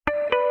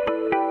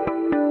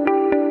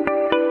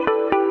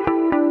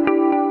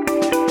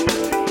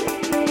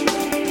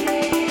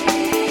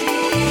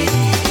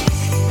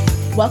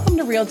Welcome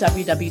to Real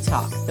WW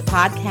Talk, the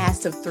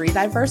podcast of three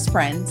diverse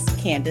friends,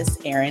 Candace,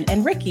 Erin,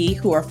 and Ricky,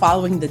 who are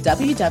following the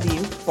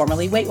WW,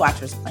 formerly Weight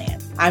Watchers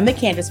plan. I'm the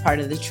Candace part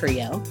of the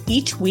trio.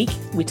 Each week,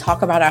 we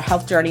talk about our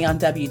health journey on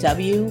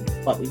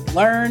WW, what we've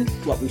learned,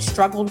 what we've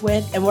struggled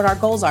with, and what our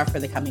goals are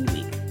for the coming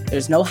week.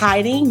 There's no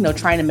hiding, no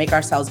trying to make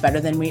ourselves better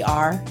than we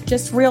are,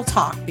 just real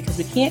talk, because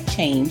we can't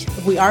change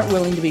if we aren't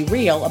willing to be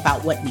real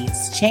about what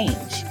needs to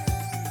change.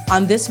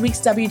 On this week's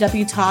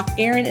WW Talk,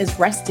 Erin is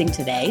resting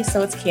today,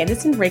 so it's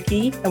Candace and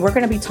Ricky, and we're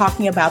going to be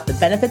talking about the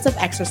benefits of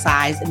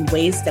exercise and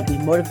ways that we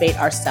motivate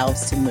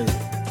ourselves to move.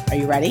 Are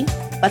you ready?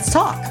 Let's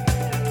talk.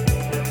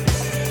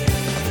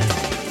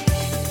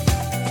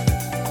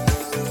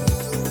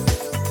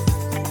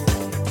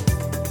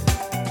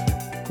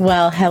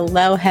 Well,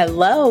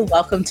 hello.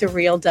 Welcome to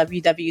Real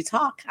WW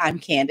Talk. I'm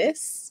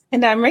Candace.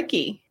 And I'm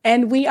Ricky.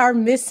 And we are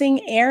missing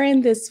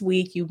Erin this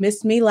week. You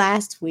missed me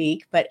last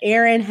week, but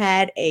Erin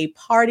had a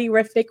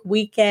party-rific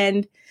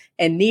weekend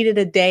and needed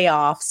a day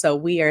off. So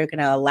we are going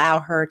to allow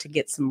her to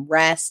get some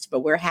rest, but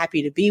we're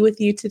happy to be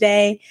with you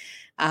today.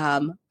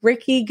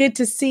 Ricky, good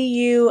to see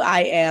you.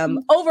 I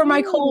am over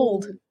my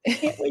cold.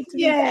 Can't wait to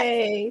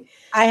Yay.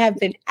 I have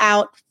been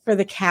out for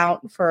the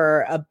count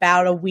for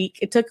about a week.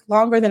 It took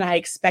longer than I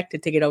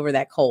expected to get over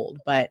that cold,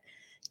 but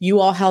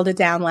you all held it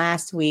down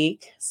last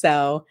week.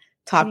 So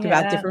talked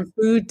about different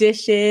food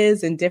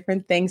dishes and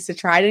different things to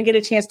try. I didn't get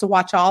a chance to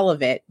watch all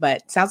of it,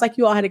 but sounds like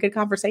you all had a good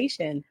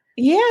conversation.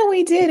 Yeah,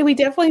 we did. We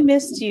definitely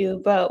missed you,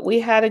 but we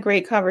had a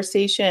great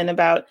conversation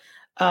about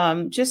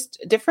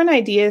just different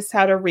ideas,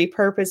 how to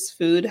repurpose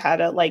food, how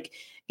to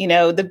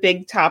the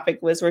big topic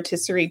was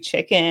rotisserie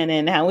chicken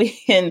and how we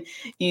can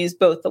use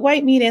both the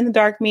white meat and the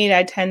dark meat.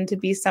 I tend to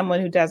be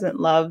someone who doesn't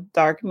love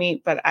dark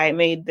meat, but I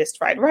made this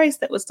fried rice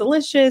that was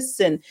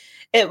delicious. And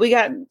we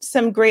got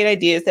some great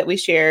ideas that we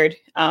shared.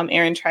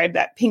 Erin tried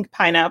that pink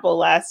pineapple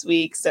last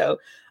week. So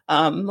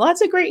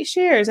lots of great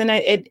shares. And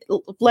it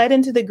led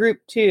into the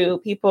group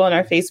too. People in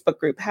our Facebook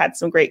group had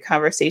some great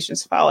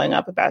conversations following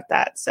up about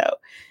that. So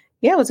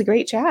yeah, it was a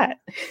great chat.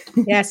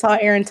 Yeah, I saw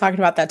Erin talking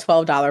about that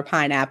 $12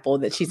 pineapple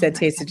that she said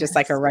tasted just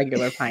like a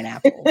regular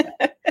pineapple.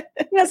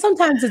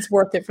 Sometimes it's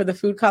worth it for the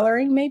food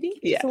coloring, maybe.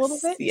 Yes, a little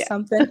bit, yeah.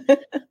 Something.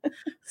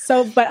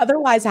 So, but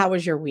otherwise, how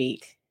was your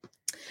week?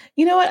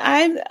 You know what?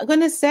 I'm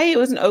going to say it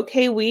was an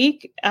okay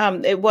week.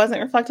 It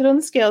wasn't reflected on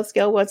the scale. The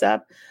scale was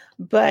up.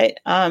 But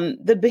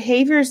the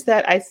behaviors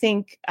that I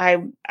think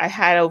I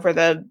had over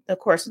the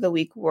course of the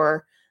week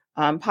were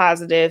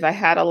positive. I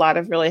had a lot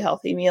of really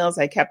healthy meals.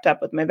 I kept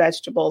up with my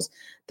vegetables.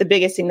 The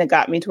biggest thing that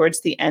got me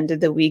towards the end of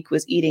the week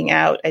was eating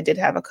out. I did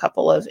have a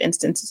couple of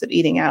instances of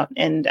eating out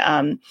and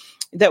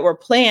that were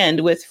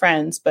planned with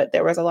friends, but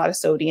there was a lot of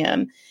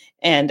sodium.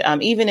 And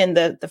even in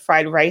the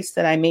fried rice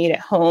that I made at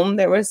home,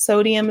 there was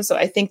sodium. So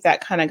I think that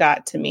kind of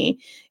got to me.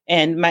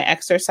 And my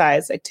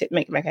exercise,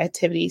 my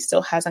activity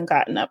still hasn't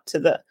gotten up to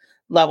the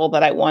level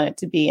that I want it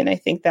to be. And I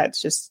think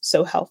that's just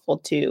so helpful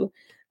too.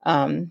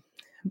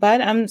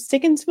 But I'm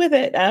sticking with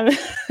it.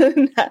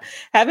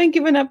 Haven't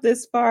given up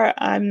this far.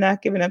 I'm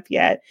not giving up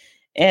yet.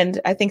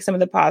 And I think some of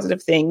the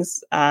positive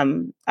things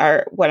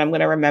are what I'm going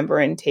to remember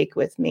and take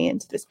with me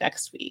into this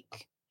next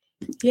week.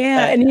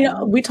 Yeah. But,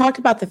 and, we talked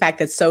about the fact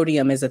that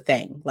sodium is a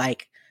thing.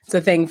 Like, it's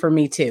a thing for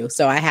me too.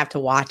 So I have to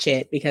watch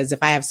it because if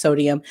I have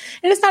sodium,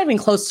 and it's not even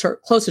closer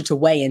to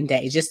weigh-in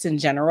day, just in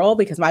general,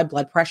 because my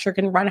blood pressure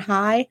can run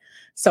high.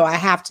 So I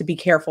have to be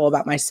careful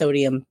about my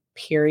sodium,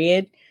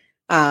 period.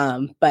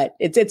 But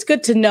it's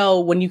good to know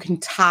when you can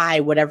tie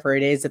whatever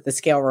it is that the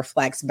scale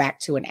reflects back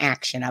to an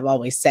action. I've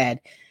always said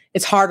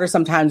it's harder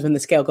sometimes when the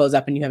scale goes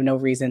up and you have no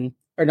reason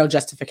or no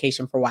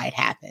justification for why it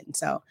happened.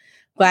 So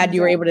glad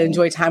you were able to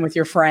enjoy time with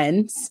your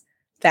friends.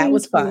 That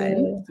was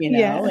fun,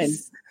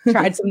 yes. And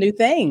tried some new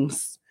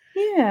things.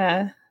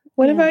 Yeah.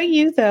 What about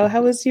you though?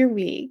 How was your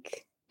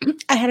week?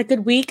 I had a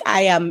good week.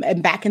 I am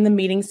back in the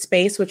meeting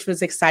space, which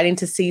was exciting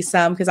to see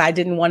some because I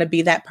didn't want to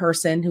be that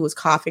person who was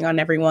coughing on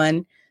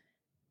everyone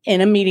in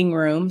a meeting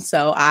room.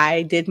 So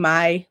I did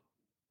my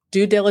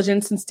due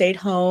diligence and stayed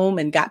home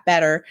and got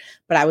better,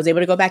 but I was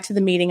able to go back to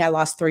the meeting. I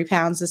lost 3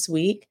 pounds this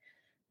week,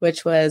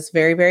 which was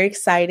very, very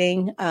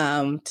exciting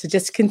to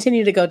just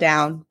continue to go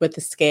down with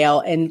the scale.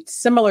 And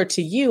similar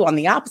to you on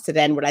the opposite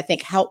end, what I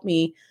think helped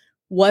me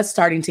was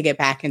starting to get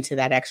back into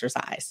that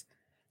exercise.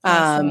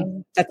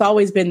 Awesome. That's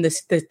always been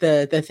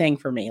the thing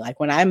for me. Like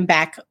when I'm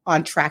back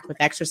on track with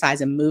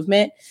exercise and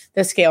movement,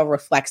 the scale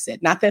reflects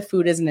it. Not that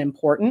food isn't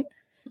important,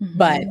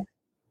 but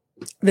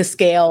the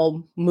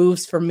scale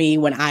moves for me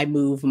when I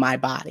move my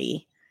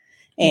body.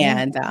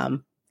 And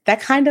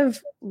that kind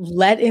of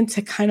led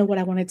into kind of what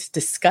I wanted to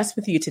discuss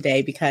with you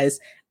today, because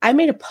I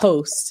made a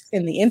post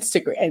in the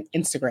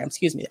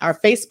Instagram, our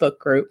Facebook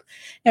group.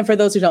 And for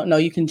those who don't know,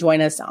 you can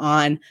join us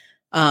on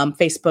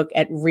Facebook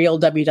at Real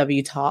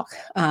WW Talk.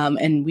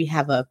 And we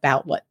have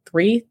about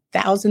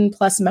 3,000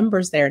 plus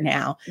members there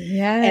now.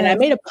 Yeah. And I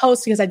made a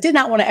post because I did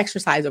not want to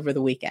exercise over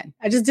the weekend.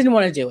 I just didn't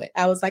want to do it.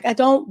 I was like, I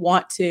don't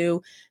want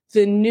to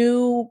the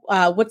new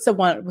what's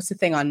the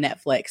thing on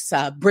Netflix?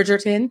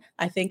 Bridgerton,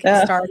 I think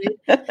it started.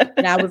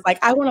 And I was like,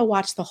 I want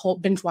to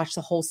binge watch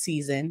the whole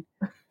season.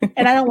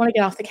 And I don't want to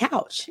get off the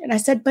couch. And I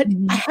said, but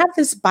I have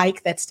this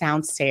bike that's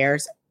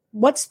downstairs.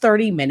 What's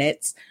 30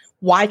 minutes?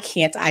 Why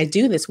can't I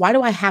do this? Why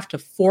do I have to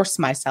force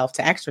myself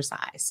to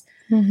exercise?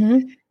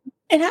 And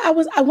I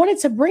wanted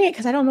to bring it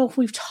because I don't know if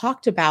we've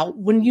talked about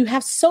when you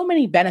have so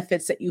many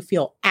benefits that you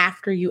feel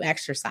after you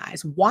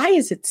exercise. Why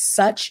is it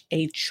such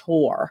a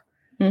chore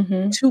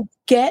to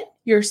get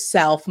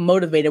yourself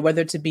motivated,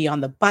 whether to be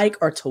on the bike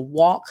or to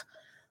walk?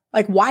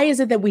 Like, why is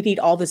it that we need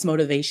all this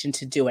motivation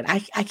to do it?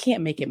 I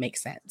can't make it make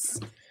sense.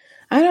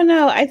 I don't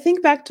know. I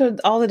think back to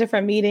all the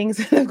different meetings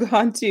that I've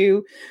gone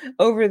to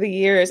over the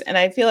years, and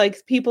I feel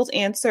like people's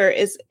answer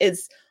is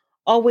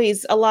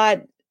always a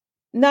lot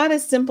not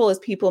as simple as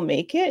people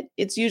make it.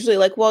 It's usually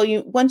like, well,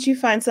 once you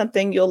find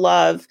something you'll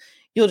love,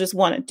 you'll just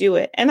want to do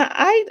it. And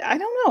I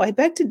don't know. I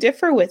beg to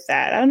differ with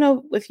that. I don't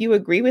know if you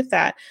agree with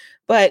that,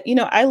 but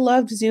I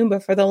loved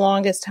Zumba for the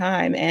longest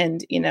time,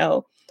 and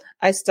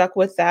I stuck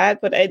with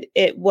that. But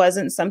it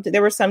wasn't something.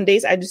 There were some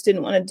days I just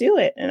didn't want to do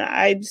it, and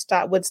I just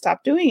would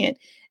stop doing it.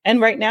 And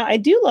right now I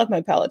do love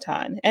my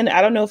Peloton. And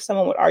I don't know if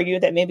someone would argue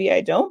that maybe I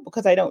don't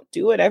because I don't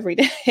do it every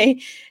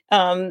day.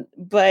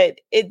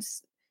 But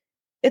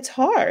it's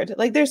hard.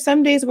 Like there's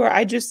some days where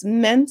I just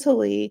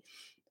mentally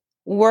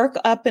work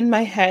up in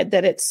my head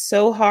that it's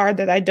so hard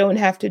that I don't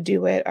have to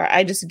do it, or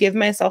I just give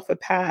myself a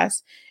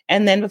pass.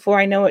 And then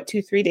before I know it,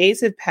 2-3 days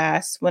have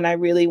passed when I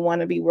really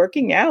want to be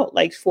working out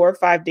like 4 or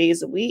 5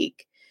 days a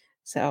week.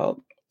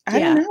 So I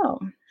don't know.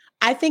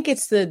 I think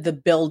it's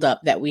the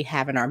buildup that we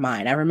have in our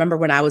mind. I remember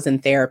when I was in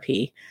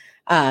therapy,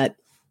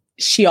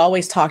 she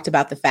always talked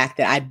about the fact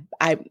that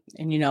I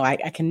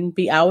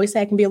always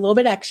say I can be a little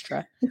bit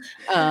extra,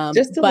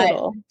 just a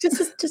little,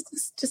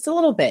 just a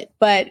little bit.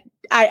 But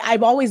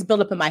I've always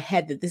built up in my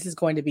head that this is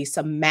going to be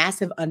some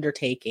massive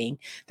undertaking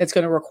that's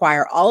going to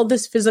require all of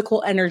this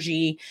physical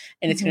energy,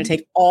 and it's going to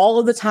take all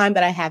of the time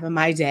that I have in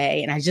my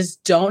day, and I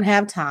just don't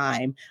have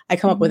time. I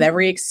come up with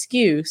every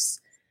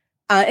excuse.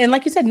 And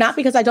like you said, not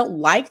because I don't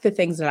like the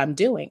things that I'm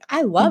doing.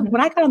 I love when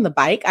I got on the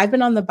bike. I've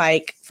been on the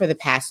bike for the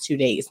past 2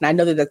 days. And I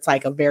know that that's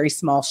like a very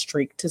small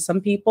streak to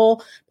some people,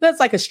 but that's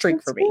like a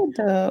streak for me.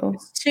 Though.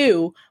 It's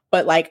 2.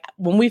 But like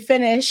when we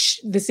finish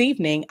this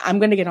evening, I'm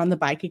going to get on the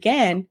bike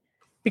again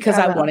because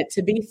I want it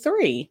to be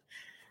 3.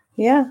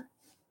 Yeah.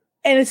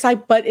 And it's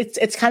like, but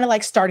it's kind of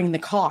like starting the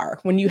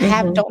car. When you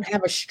don't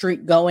have a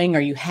streak going,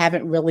 or you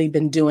haven't really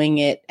been doing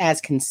it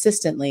as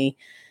consistently,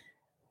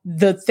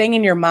 the thing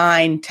in your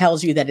mind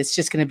tells you that it's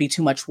just going to be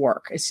too much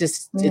work. It's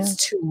just, it's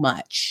too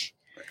much.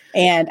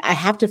 And I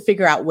have to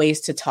figure out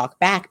ways to talk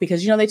back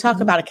because, they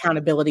talk about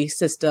accountability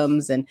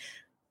systems. And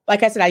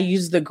like I said, I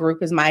use the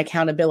group as my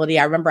accountability.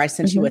 I remember I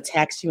sent you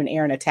and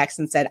Aaron a text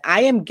and said,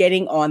 I am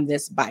getting on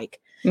this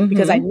bike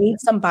because I need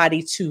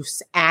somebody to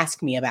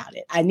ask me about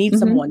it. I need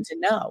someone to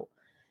know.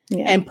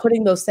 Yeah. And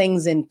putting those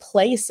things in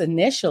place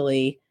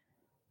initially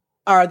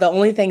are the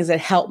only things that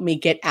help me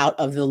get out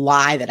of the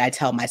lie that I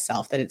tell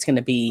myself that it's going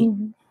to be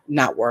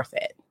not worth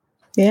it.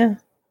 Yeah.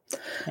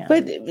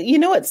 But you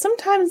know what?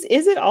 Sometimes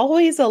is it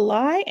always a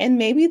lie? And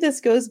maybe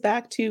this goes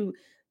back to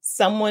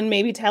someone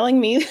maybe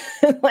telling me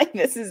like,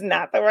 this is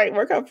not the right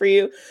workout for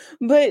you.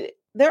 But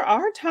there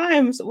are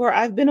times where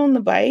I've been on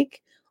the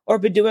bike or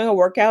been doing a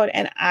workout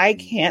and I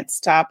can't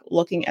stop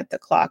looking at the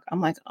clock.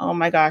 I'm like, oh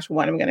my gosh,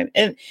 when am I going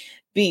to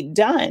be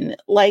done?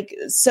 Like,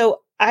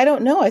 so I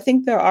don't know. I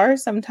think there are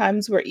some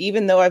times where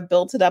even though I've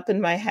built it up in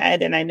my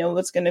head and I know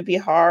it's going to be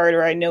hard,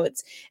 or I know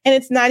it's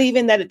not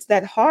even that it's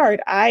that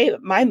hard.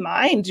 My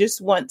mind just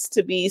wants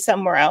to be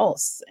somewhere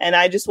else. And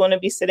I just want to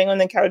be sitting on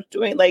the couch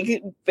doing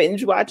like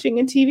binge watching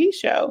a TV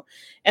show,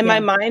 and my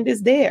mind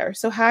is there.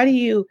 So how do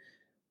you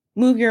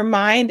move your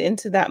mind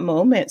into that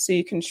moment so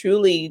you can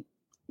truly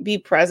be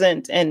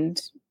present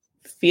and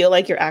feel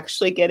like you're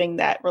actually getting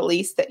that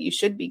release that you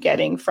should be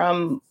getting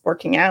from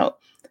working out?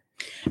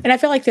 And I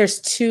feel like there's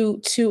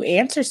two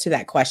answers to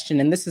that question.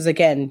 And this is,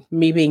 again,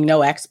 me being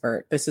no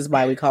expert. This is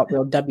why we call it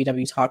Real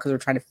WW Talk, because we're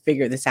trying to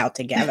figure this out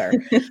together.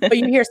 But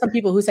you hear some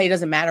people who say it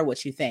doesn't matter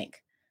what you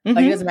think.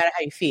 Like, it doesn't matter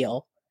how you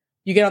feel.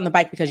 You get on the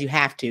bike because you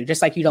have to,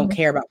 just like you don't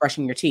care about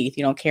brushing your teeth.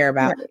 You don't care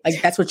about, like,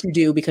 that's what you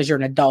do because you're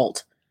an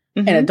adult.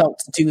 And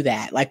adults do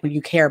that. Like, when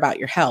you care about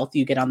your health,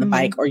 you get on the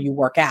bike or you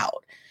work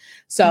out.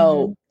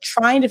 So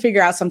trying to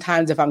figure out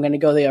sometimes if I'm going to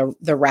go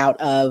the route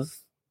of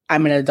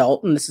I'm an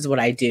adult and this is what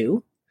I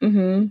do.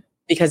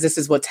 Because this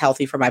is what's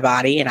healthy for my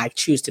body and I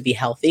choose to be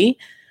healthy.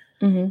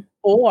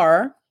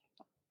 Or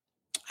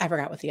I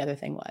forgot what the other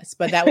thing was,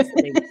 but that was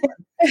the big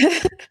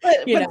one.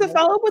 But to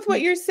follow up with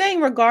what you're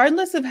saying,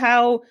 regardless of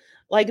how,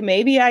 like,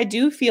 maybe I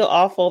do feel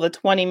awful the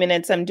 20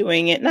 minutes I'm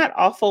doing it, not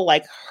awful,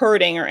 like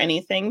hurting or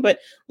anything, but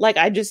like,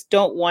 I just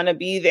don't want to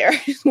be there.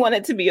 I just want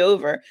it to be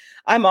over.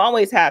 I'm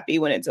always happy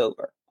when it's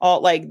over.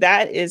 Like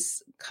that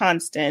is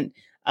constant.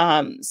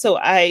 So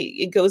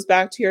it goes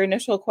back to your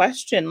initial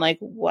question, like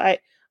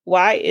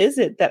why is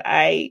it that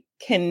I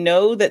can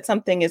know that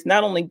something is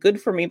not only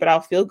good for me, but I'll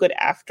feel good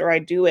after I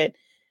do it?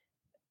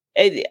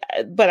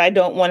 but I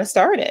don't want to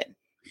start it.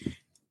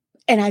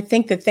 And I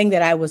think the thing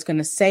that I was going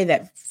to say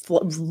that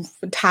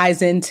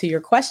ties into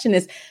your question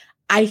is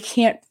I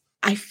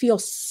feel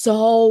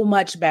so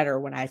much better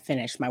when I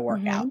finish my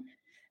workout. Mm-hmm.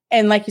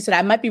 And like you said,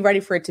 I might be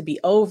ready for it to be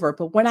over,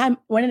 but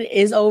when it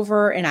is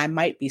over and I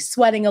might be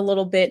sweating a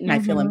little bit and I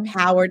feel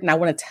empowered and I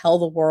want to tell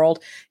the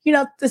world,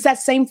 it's that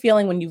same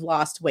feeling when you've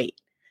lost weight.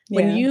 Yeah.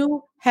 When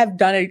you have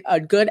done a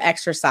good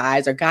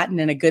exercise or gotten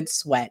in a good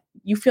sweat,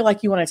 you feel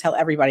like you want to tell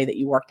everybody that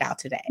you worked out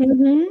today.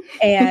 Mm-hmm.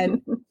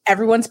 And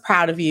everyone's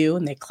proud of you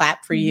and they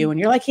clap for you. And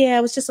you're like, yeah,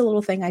 it was just a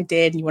little thing I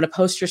did. And you want to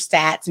post your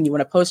stats and you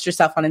want to post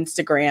yourself on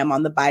Instagram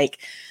on the bike.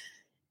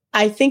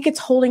 I think it's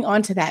holding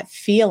on to that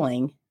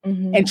feeling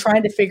and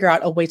trying to figure out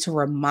a way to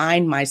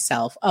remind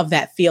myself of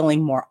that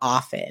feeling more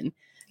often.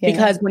 Yeah.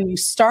 Because when you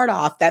start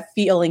off, that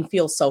feeling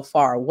feels so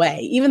far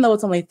away. Even though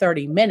it's only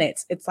 30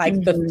 minutes, it's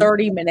like the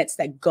 30 minutes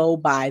that go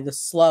by the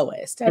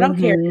slowest. I don't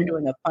care if you're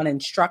doing a fun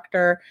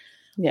instructor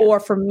or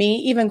for me,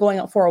 even going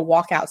out for a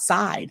walk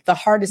outside. The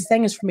hardest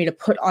thing is for me to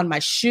put on my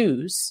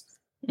shoes,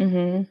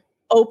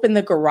 open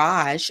the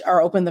garage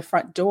or open the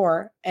front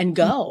door and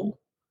go.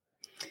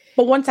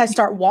 But once I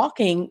start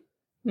walking,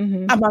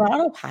 I'm on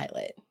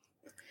autopilot.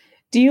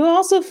 Do you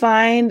also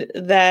find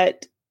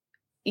that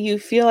you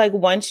feel like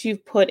once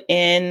you've put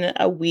in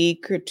a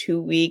week or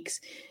 2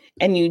 weeks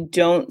and you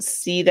don't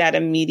see that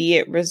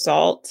immediate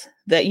result,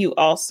 that you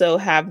also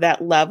have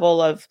that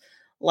level of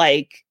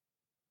like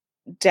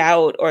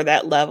doubt or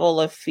that level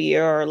of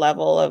fear or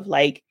level of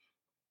like,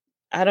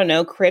 I don't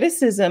know,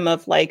 criticism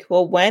of like,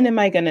 well, when am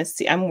I going to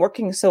see? I'm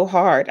working so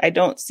hard. I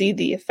don't see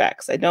the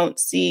effects. I don't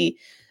see,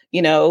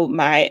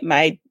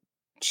 my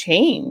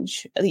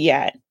change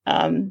yet.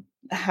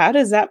 How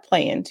does that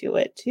play into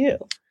it too?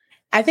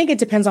 I think it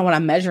depends on what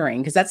I'm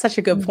measuring, because that's such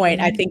a good point.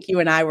 I think you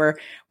and I were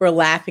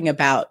laughing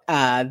about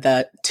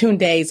the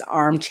Tunde's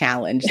arm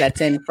challenge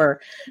that's in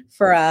for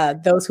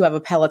those who have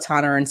a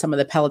Peloton or in some of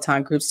the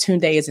Peloton groups.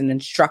 Tunde is an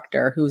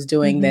instructor who's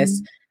doing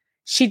this.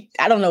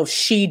 I don't know if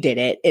she did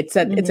it. It's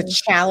a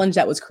challenge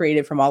that was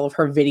created from all of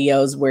her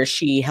videos where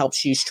she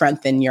helps you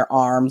strengthen your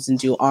arms and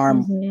do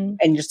arm,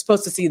 and you're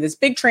supposed to see this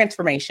big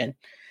transformation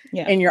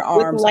in your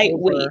arms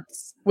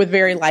with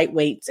very light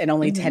weights and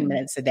only 10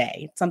 minutes a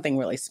day. It's something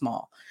really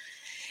small.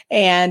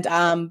 And,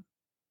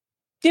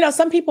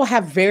 some people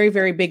have very,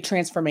 very big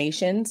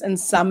transformations and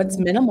some it's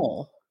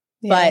minimal,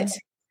 but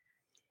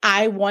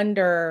I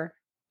wonder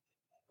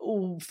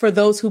for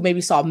those who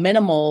maybe saw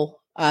minimal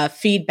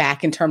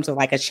feedback in terms of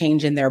like a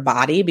change in their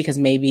body, because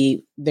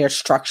maybe their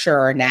structure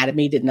or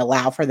anatomy didn't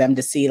allow for them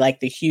to see like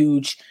the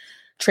huge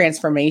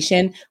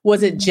transformation.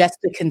 Was it just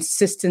the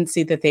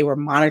consistency that they were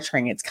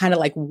monitoring? It's kind of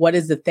like, what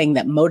is the thing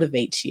that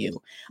motivates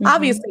you?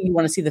 Obviously you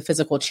want to see the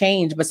physical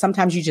change, but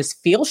sometimes you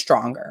just feel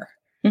stronger.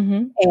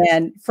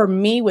 And for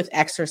me with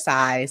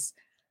exercise,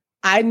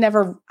 I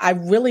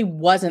really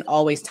wasn't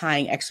always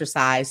tying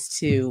exercise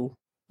to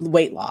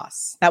weight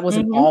loss. That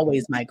wasn't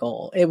always my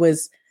goal. It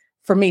was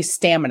for me,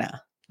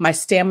 stamina. My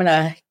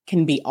stamina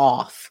can be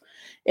off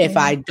if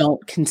I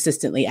don't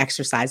consistently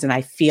exercise, and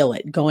I feel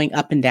it going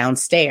up and down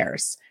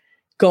stairs,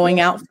 going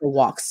out for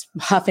walks,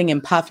 huffing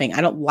and puffing.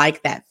 I don't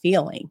like that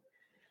feeling.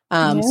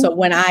 So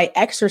when I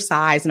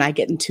exercise and I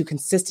get into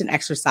consistent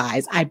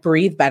exercise, I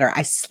breathe better.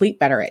 I sleep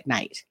better at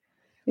night.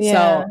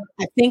 So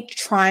I think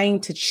trying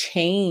to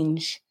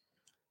change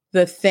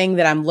the thing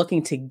that I'm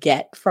looking to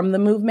get from the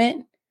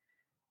movement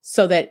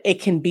so that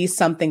it can be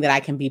something that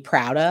I can be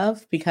proud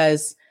of,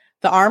 because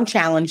the arm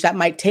challenge, that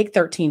might take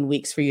 13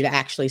 weeks for you to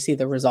actually see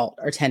the result,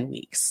 or 10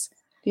 weeks,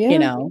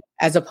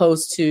 as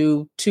opposed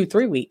to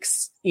 2-3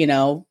 weeks,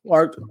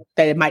 or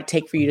that it might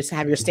take for you to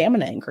have your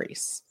stamina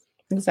increase.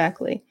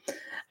 Exactly.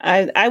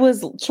 I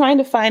was trying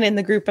to find it in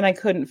the group and I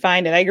couldn't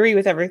find it. I agree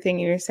with everything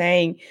you're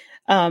saying.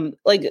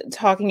 Like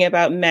talking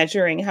about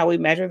measuring, how we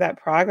measure that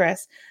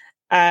progress.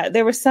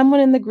 There was someone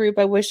in the group,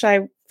 I wish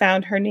I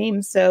found her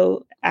name,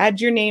 so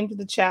add your name to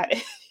the chat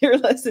if you're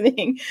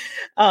listening.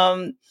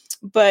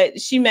 But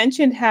she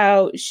mentioned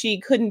how she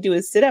couldn't do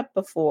a sit-up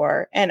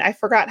before, and I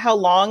forgot how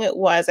long it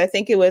was. I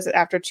think it was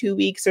after 2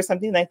 weeks or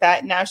something like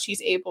that. Now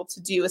she's able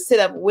to do a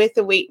sit-up with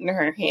a weight in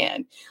her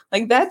hand.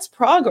 Like, that's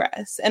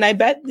progress. And I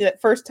bet the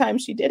first time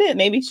she did it,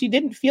 maybe she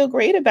didn't feel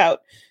great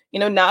about,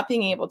 not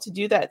being able to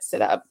do that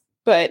sit-up.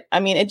 But I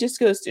mean, it just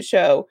goes to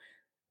show,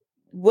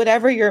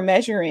 whatever you're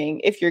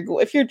measuring, if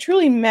you're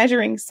truly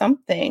measuring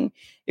something,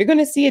 you're going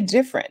to see a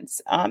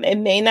difference. It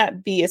may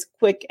not be as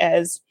quick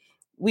as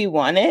we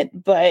want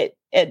it, but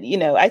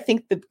I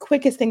think the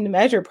quickest thing to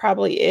measure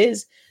probably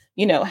is,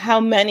 how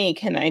many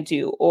can I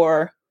do,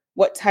 or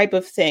what type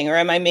of thing, or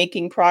am I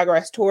making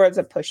progress towards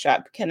a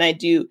push-up? Can I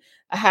do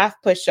a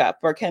half push-up,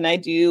 or can I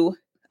do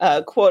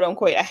quote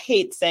unquote, I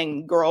hate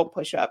saying girl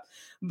push-up,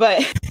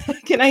 but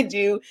can I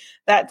do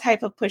that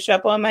type of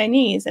push-up on my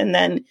knees? And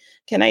then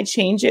can I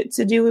change it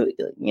to do,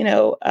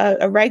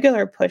 a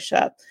regular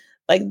push-up?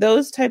 Like,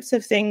 those types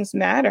of things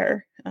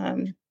matter.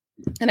 And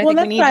I think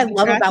that's what I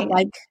love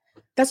about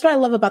that's what I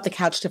love about the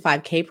Couch to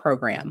 5K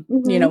program.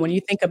 When you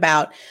think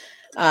about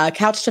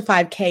Couch to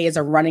 5K is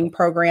a running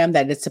program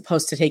that is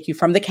supposed to take you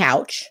from the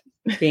couch,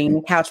 being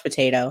a couch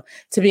potato,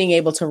 to being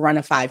able to run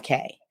a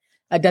 5K.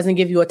 It doesn't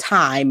give you a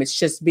time. It's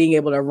just being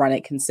able to run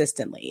it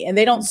consistently. And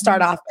they don't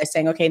start off by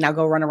saying, okay, now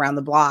go run around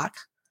the block.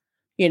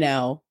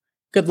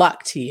 Good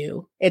luck to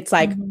you. It's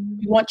like,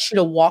 we want you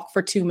to walk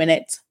for 2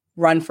 minutes,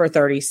 run for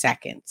 30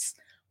 seconds,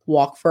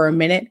 walk for a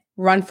minute,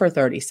 run for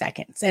 30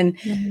 seconds. And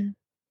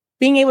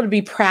being able to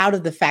be proud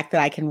of the fact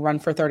that I can run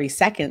for 30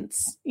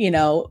 seconds,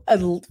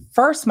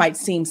 first might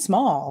seem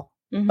small,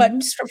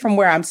 but from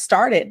where I'm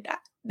started,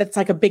 that's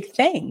like a big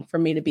thing for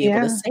me to be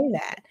able to say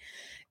that.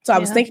 So I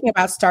was thinking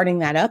about starting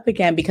that up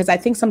again, because I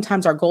think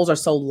sometimes our goals are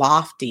so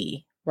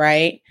lofty,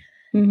 right?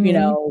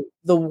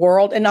 The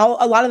world and a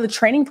lot of the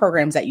training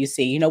programs that you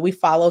see, we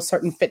follow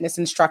certain fitness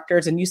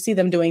instructors and you see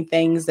them doing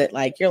things that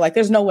you're like,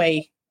 there's no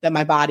way that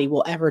my body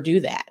will ever do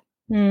that.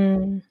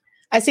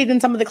 I see it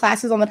in some of the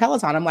classes on the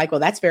Peloton. I'm like, well,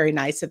 that's very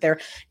nice that they're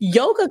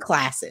yoga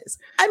classes.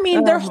 I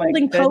mean, they're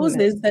holding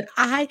poses that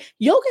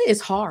yoga is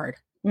hard.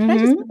 Can I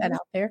just put that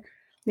out there?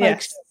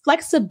 Yes.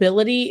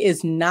 Flexibility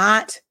is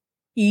not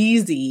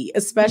easy,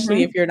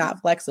 especially if you're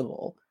not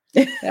flexible.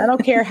 I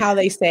don't care how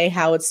they say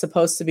how it's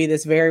supposed to be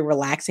this very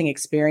relaxing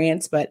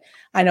experience, but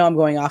I know I'm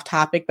going off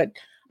topic, but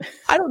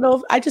I don't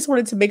know. I just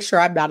wanted to make sure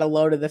I'm not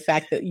alone in the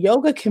fact that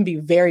yoga can be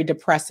very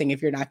depressing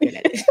if you're not good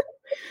at it.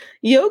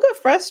 Yoga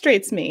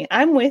frustrates me.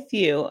 I'm with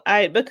you.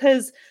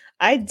 Because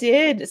I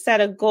did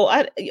set a goal.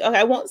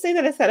 I won't say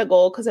that I set a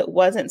goal because it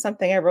wasn't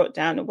something I wrote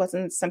down. It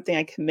wasn't something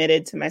I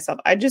committed to myself.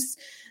 I just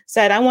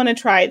said, I want to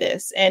try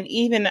this. And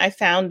even I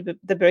found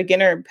the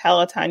beginner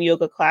Peloton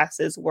yoga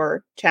classes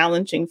were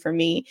challenging for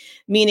me,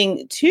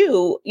 meaning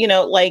too,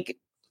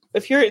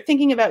 if you're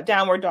thinking about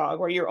downward dog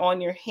where you're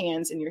on your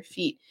hands and your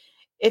feet,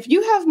 if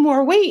you have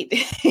more weight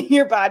in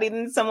your body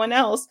than someone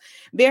else,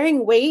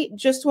 bearing weight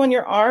just on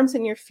your arms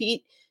and your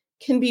feet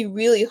can be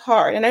really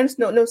hard. And I just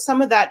know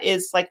some of that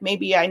is like,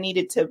 maybe I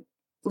needed to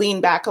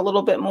lean back a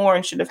little bit more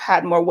and should have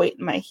had more weight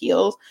in my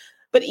heels.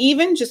 But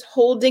even just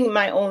holding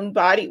my own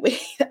body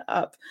weight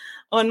up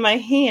on my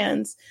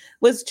hands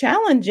was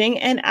challenging.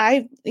 And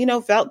I,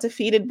 felt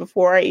defeated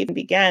before I even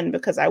began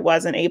because I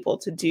wasn't able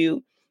to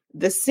do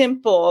the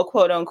simple,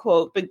 quote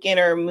unquote,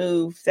 beginner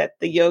move that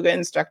the yoga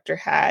instructor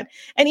had.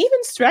 And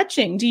even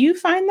stretching. Do you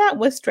find that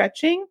with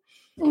stretching?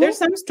 There's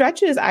some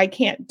stretches I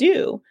can't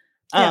do.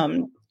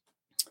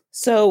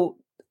 So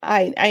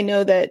I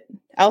know that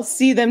I'll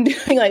see them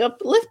doing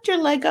lift your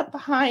leg up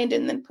behind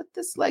and then put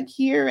this leg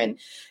here. And,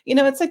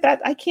 it's like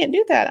that. I can't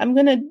do that. I'm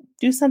going to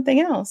do something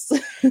else.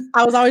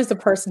 I was always the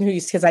person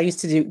because I used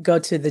to go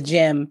to the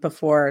gym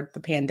before the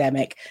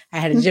pandemic. I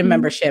had a gym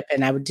membership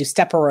and I would do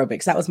step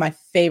aerobics. That was my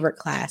favorite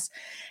class.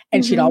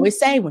 And she'd always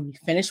say, when you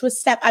finish with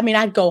step,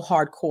 I'd go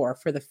hardcore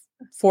for the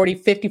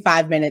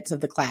 55 minutes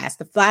of the class.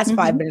 The last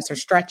 5 minutes are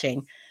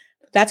stretching.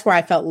 That's where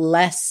I felt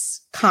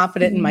less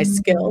confident in my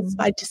skills.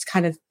 I just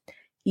kind of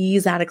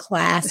ease out of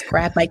class,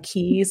 grab my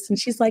keys. And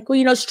she's like,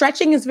 well,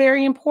 stretching is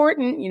very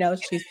important.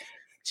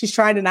 She's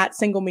trying to not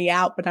single me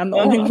out, but I'm the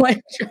only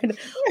one trying to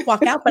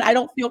walk out. But I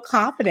don't feel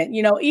confident,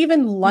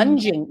 even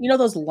lunging,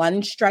 those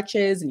lunge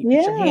stretches and you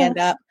put your hand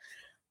up.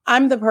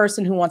 I'm the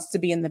person who wants to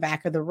be in the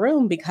back of the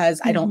room because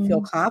I don't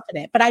feel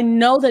confident, but I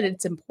know that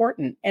it's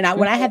important. And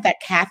when I had that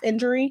calf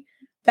injury,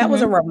 that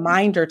was a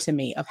reminder to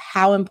me of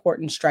how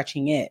important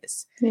stretching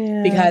is.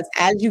 Because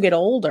as you get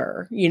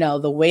older,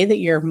 the way that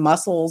your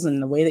muscles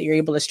and the way that you're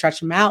able to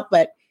stretch them out,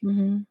 but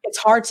it's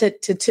hard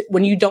to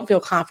when you don't feel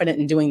confident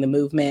in doing the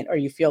movement or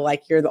you feel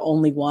like you're the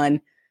only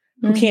one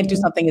who can't do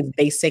something as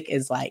basic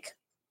as like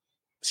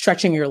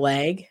stretching your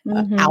leg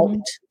out,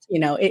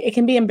 it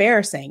can be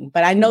embarrassing,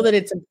 but I know that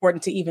it's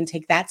important to even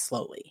take that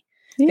slowly.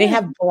 They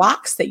have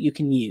blocks that you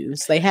can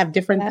use. They have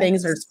different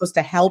things that are supposed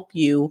to help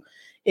you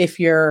if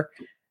you're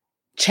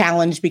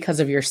challenged because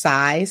of your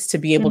size to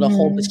be able to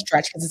hold the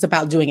stretch, because it's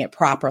about doing it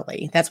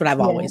properly. That's what I've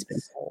always been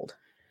told.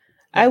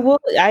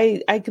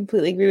 I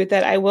completely agree with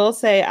that. I will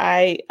say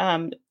I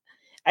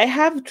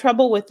have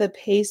trouble with the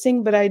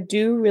pacing, but I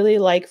do really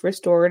like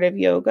restorative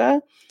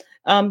yoga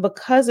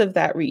because of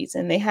that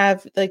reason. They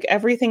have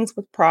everything's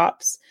with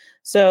props.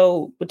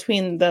 So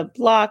between the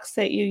blocks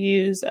that you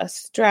use, a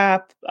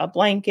strap, a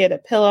blanket, a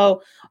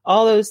pillow,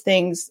 all those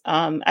things.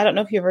 I don't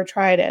know if you ever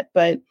tried it,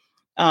 but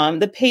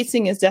the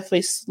pacing is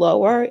definitely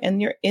slower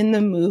and you're in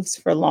the moves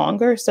for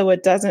longer. So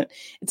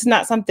it's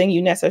not something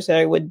you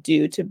necessarily would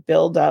do to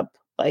build up,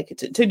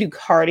 to do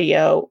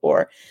cardio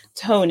or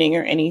toning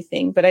or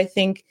anything. But I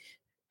think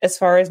as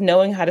far as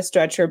knowing how to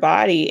stretch your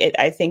body,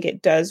 I think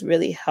it does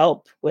really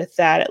help with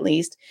that at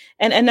least.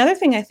 And another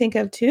thing I think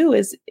of too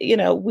is,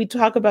 we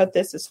talk about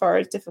this as far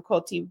as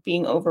difficulty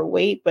being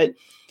overweight, but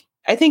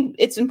I think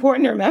it's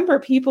important to remember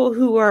people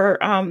who are,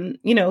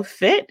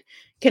 fit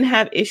can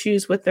have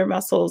issues with their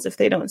muscles if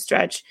they don't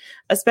stretch.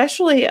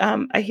 Especially,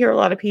 I hear a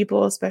lot of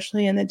people,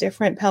 especially in the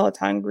different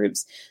Peloton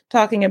groups,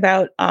 talking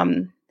about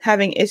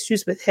having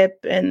issues with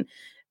hip and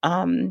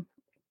I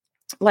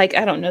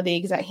don't know the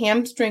exact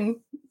hamstring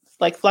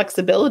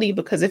flexibility,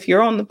 because if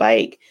you're on the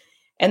bike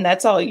and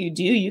that's all you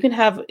do, you can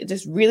have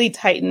just really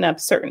tighten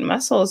up certain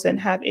muscles and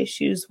have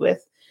issues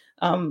with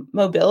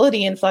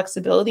mobility and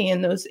flexibility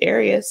in those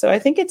areas. So I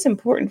think it's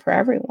important for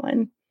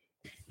everyone.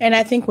 And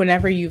I think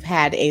whenever you've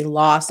had a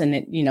loss, and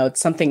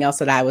it's something else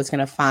that I was going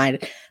to find,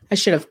 I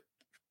should have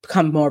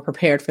become more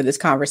prepared for this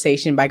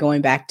conversation by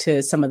going back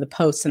to some of the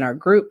posts in our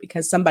group,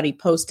 because somebody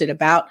posted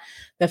about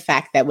the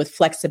fact that with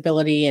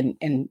flexibility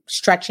and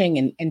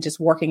stretching and just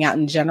working out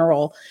in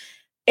general,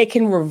 it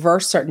can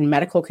reverse certain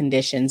medical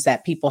conditions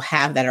that people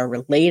have that are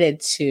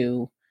related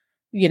to,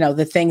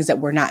 the things that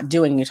we're not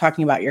doing. You're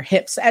talking about your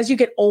hips. As you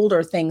get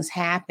older, things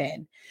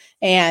happen.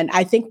 And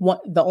I think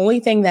the only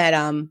thing that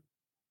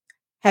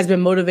has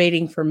been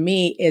motivating for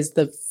me is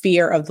the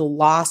fear of the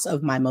loss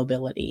of my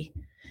mobility.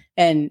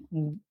 And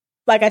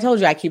like I told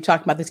you, I keep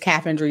talking about this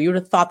calf injury. You would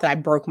have thought that I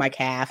broke my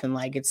calf and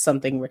like it's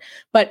something,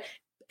 but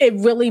it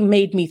really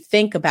made me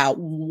think about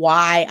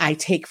why I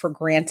take for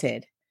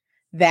granted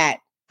that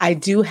I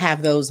do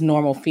have those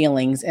normal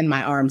feelings in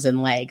my arms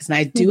and legs. And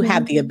I do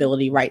have the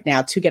ability right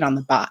now to get on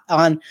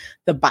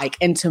the bike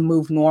and to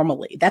move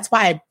normally. That's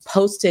why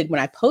when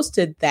I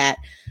posted that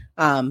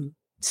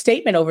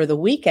statement over the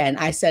weekend,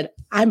 I said,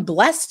 I'm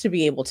blessed to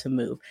be able to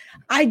move.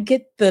 I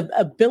get the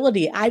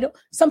ability.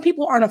 Some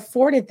people aren't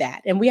afforded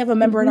that. And we have a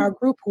member in our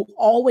group who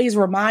always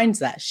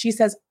reminds us. She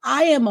says,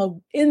 I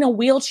am in a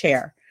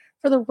wheelchair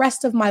for the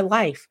rest of my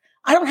life.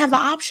 I don't have the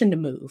option to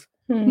move.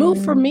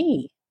 Move for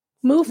me.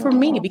 Move for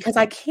me, because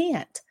I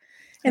can't.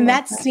 And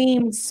that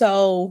seems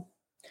so,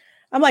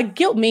 I'm like,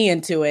 guilt me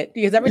into it,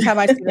 because every time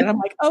I see that, I'm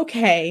like,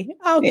 okay,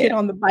 I'll get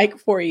on the bike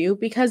for you,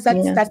 because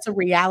that's a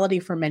reality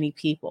for many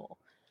people.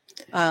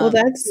 Well,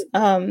 that's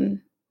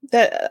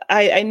that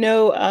I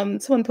know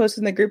someone posted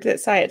in the group that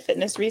Sciat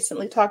Fitness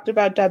recently talked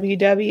about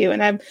WW,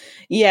 and I'm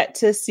yet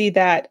to see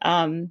that,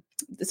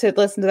 to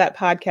listen to that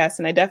podcast,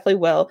 and I definitely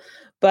will.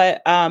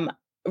 But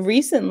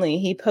recently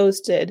he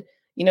posted,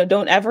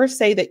 don't ever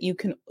say that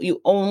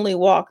you only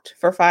walked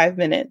for 5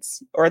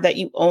 minutes, or that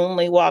you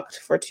only walked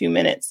for 2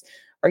 minutes,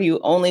 or you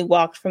only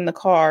walked from the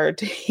car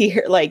to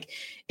here. Like,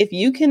 if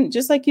you can,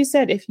 just like you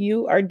said, if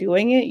you are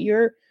doing it,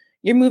 you're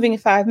moving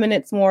 5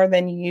 minutes more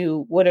than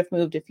you would have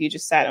moved if you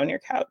just sat on your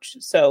couch.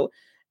 So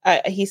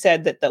he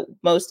said that the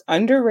most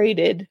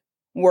underrated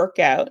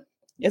workout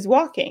is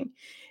walking.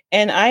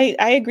 And I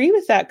agree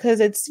with that,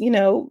 because it's,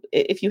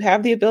 if you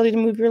have the ability to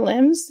move your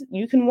limbs,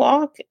 you can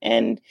walk.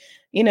 And,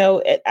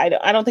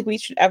 I don't think we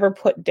should ever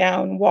put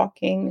down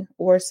walking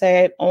or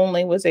say I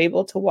only was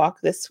able to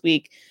walk this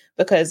week,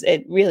 because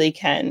it really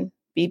can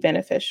be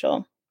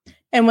beneficial.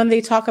 And when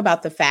they talk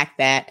about the fact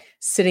that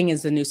sitting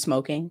is the new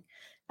smoking,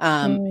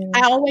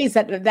 I always,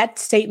 that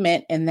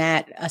statement and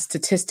that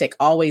statistic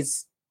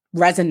always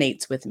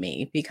resonates with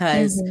me,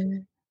 because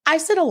I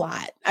sit a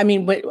lot. I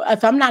mean,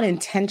 if I'm not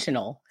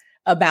intentional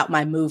about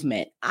my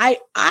movement,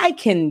 I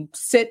can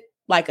sit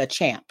like a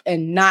champ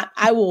and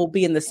I will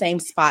be in the same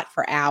spot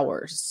for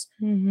hours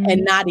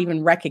and not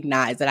even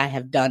recognize that I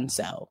have done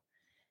so.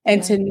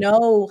 And to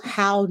know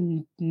how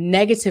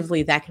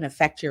negatively that can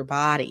affect your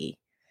body.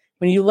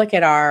 When you look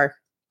at our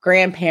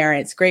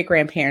grandparents,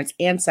 great-grandparents,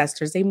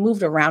 ancestors, they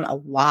moved around a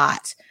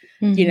lot,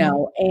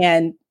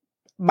 and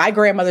my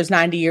grandmother's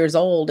 90 years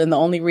old. And the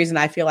only reason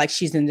I feel like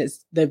she's in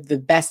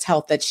the best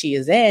health that she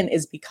is in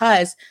is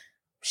because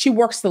she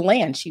works the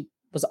land. She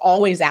was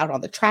always out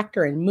on the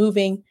tractor and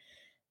moving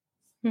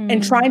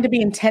and trying to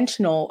be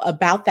intentional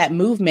about that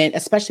movement,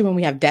 especially when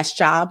we have desk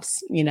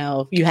jobs.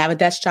 If you have a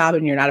desk job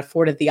and you're not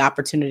afforded the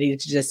opportunity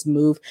to just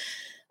move,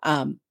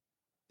 I'm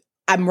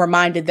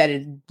reminded that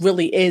it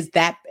really is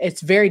that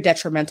it's very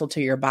detrimental to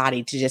your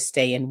body to just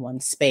stay in one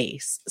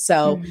space.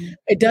 So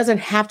it doesn't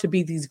have to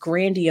be these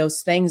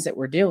grandiose things that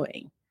we're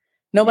doing.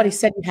 Nobody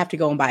said you have to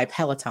go and buy a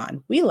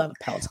Peloton. We love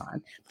a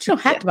Peloton, but you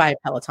don't have to buy a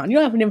Peloton. You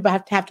don't even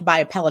have to buy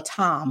a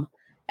Peloton,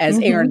 as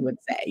Aaron would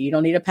say. You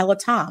don't need a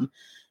Peloton.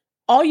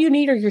 All you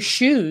need are your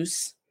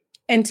shoes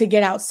and to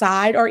get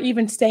outside, or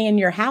even stay in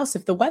your house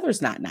if the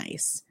weather's not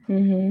nice.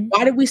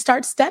 Why did we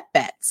start step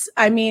beds?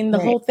 I mean, the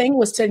whole thing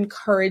was to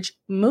encourage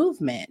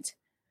movement,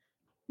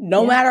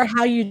 no matter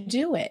how you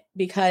do it,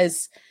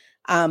 because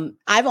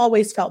I've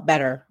always felt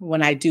better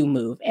when I do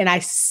move, and I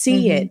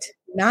see it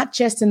not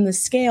just in the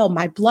scale.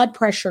 My blood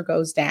pressure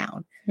goes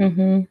down,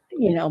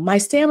 my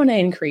stamina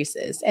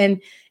increases,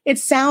 and it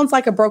sounds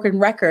like a broken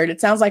record.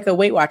 It sounds like a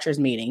Weight Watchers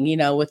meeting,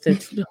 with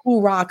the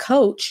hoorah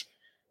coach,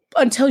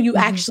 until you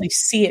actually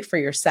see it for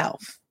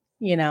yourself,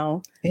 Yeah,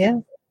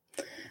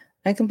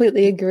 I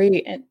completely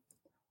agree. And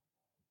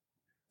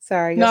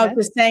sorry. No, I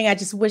was just saying, I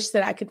just wish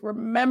that I could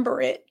remember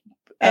it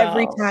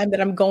every time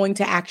that I'm going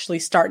to actually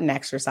start an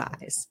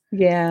exercise.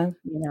 Yeah.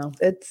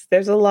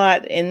 There's a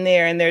lot in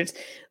there, and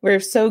we're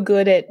so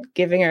good at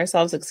giving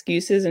ourselves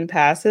excuses and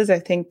passes. I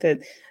think that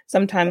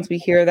sometimes we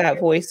hear that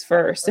voice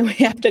first, and we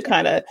have to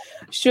kind of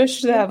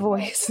shush that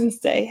voice and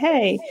say,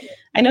 hey,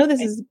 I know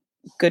this is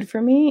good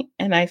for me,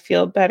 and I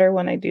feel better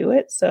when I do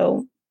it.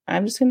 So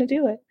I'm just going to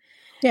do it.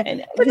 Yeah.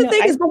 And, but the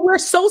thing is, but we're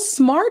so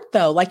smart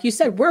though. Like you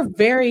said, we're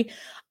very,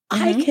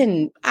 I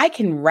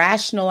can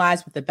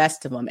rationalize with the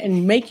best of them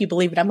and make you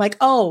believe it. I'm like,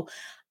 oh,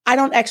 I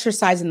don't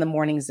exercise in the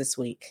mornings this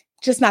week,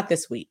 just not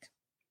this week.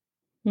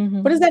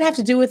 Mm-hmm. What does that have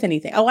to do with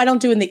anything? Oh,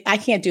 I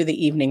can't do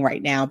the evening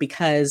right now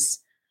because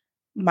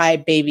my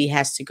baby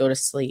has to go to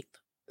sleep.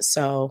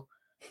 So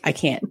I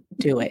can't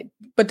do it.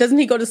 But doesn't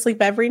he go to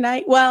sleep every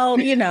night? Well,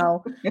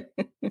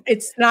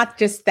 it's not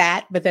just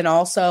that, but then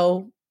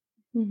also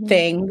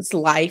things,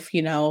 life,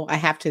 I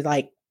have to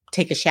like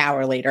take a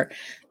shower later.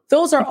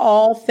 Those are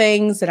all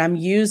things that I'm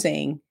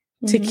using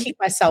to keep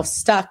myself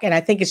stuck. And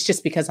I think it's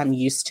just because I'm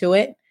used to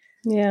it.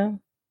 Yeah.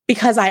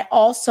 Because I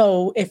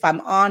also, if I'm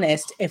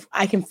honest, if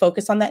I can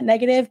focus on that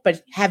negative,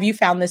 but have you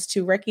found this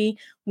too, Ricky?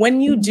 When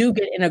you do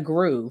get in a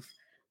groove,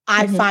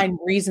 I find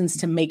reasons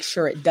to make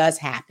sure it does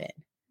happen.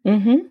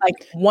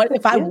 Like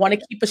if I want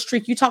to keep a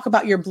streak, you talk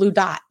about your blue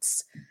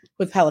dots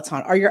with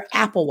Peloton or your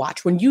Apple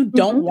Watch. When you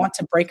don't want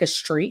to break a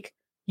streak,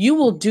 you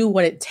will do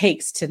what it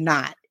takes to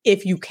not,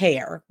 if you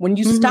care. When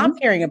you stop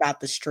caring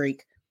about the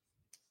streak,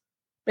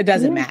 it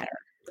doesn't matter.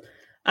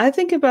 I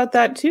think about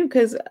that too,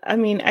 because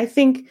I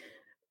think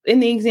in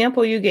the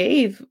example you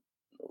gave,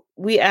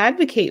 we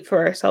advocate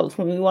for ourselves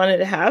when we wanted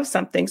to have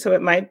something. So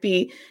it might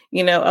be,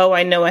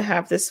 I know I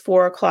have this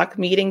 4:00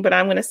 meeting, but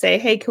I'm going to say,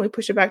 hey, can we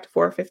push it back to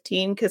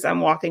 4:15 because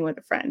I'm walking with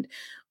a friend?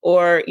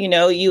 Or,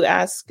 you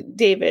ask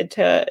David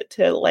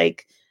to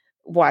like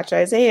watch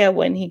Isaiah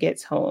when he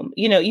gets home.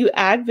 You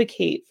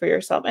advocate for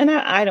yourself. And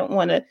I don't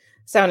want to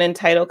sound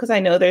entitled because I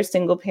know there's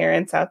single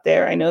parents out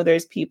there. I know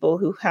there's people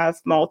who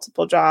have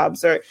multiple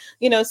jobs or,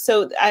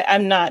 so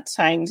I'm not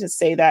trying to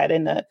say that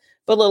in a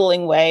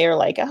belittling way or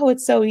like, oh,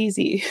 it's so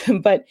easy.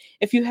 But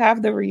if you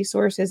have the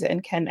resources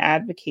and can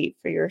advocate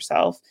for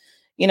yourself,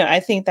 I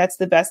think that's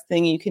the best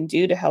thing you can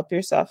do to help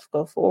yourself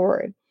go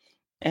forward.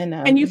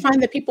 And you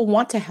find that people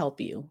want to help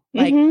you.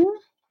 Like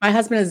my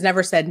husband has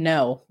never said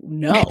no,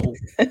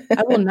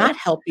 I will not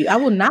help you. I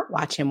will not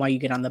watch him while you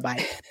get on the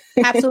bike.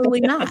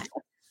 Absolutely not.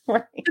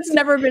 Right. It's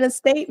never been a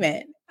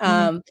statement.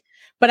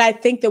 But I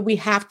think that we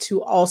have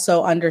to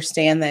also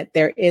understand that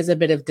there is a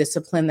bit of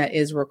discipline that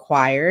is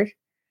required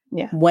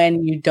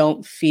when you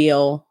don't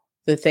feel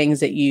the things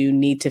that you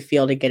need to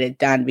feel to get it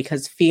done,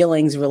 because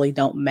feelings really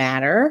don't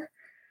matter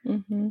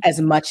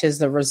as much as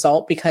the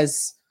result,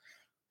 because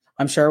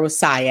I'm sure it was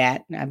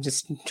Sayat. I'm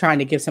just trying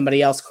to give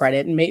somebody else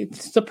credit. And maybe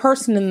the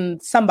person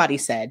and somebody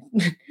said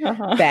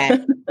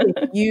that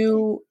if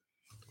you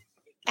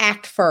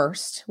act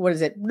first, what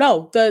is it?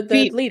 No,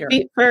 the leader.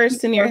 Feet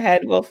first and your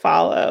head will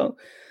follow.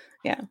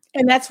 Yeah.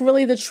 And that's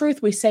really the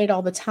truth. We say it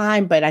all the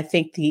time, but I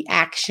think the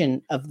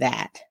action of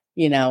that,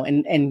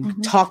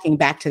 and talking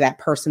back to that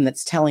person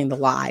that's telling the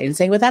lie and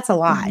saying, well, that's a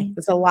lie.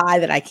 It's a lie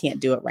that I can't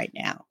do it right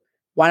now.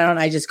 Why don't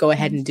I just go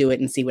ahead and do it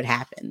and see what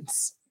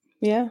happens?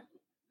 Yeah.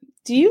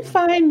 Do you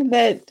find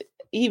that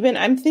even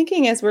I'm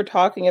thinking as we're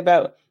talking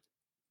about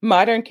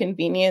modern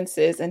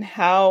conveniences and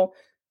how,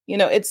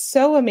 it's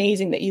so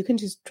amazing that you can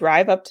just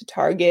drive up to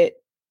Target,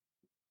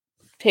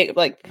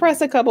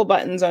 press a couple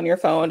buttons on your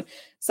phone.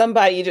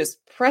 Somebody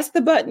just press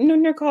the button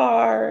on your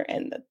car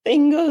and the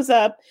thing goes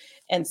up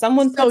and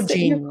someone puts it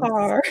in your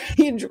car.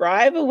 You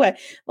drive away,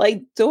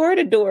 like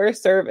door-to-door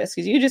service,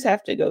 because you just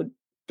have to go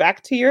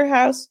back to your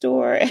house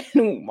door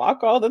and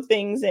walk all the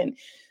things in.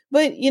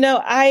 But,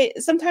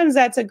 sometimes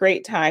that's a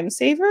great time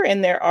saver,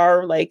 and there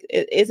are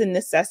it is a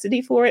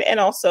necessity for it. And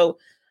also,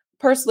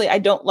 personally, I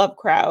don't love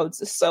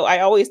crowds. So I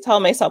always tell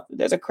myself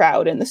there's a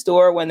crowd in the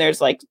store when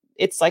there's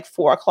it's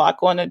 4:00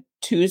 on a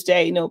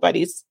Tuesday.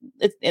 Nobody's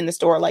in the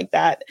store like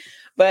that.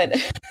 But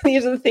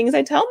these are the things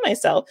I tell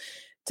myself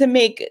to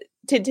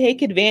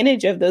take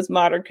advantage of those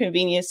modern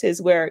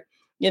conveniences where,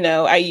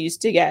 I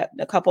used to get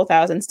a couple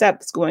thousand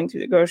steps going through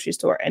the grocery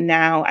store. And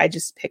now I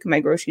just pick my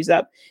groceries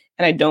up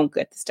and I don't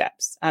get the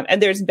steps.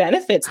 And there's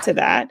benefits to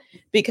that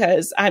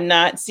because I'm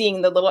not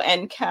seeing the little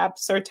end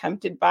caps or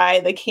tempted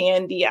by the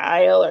candy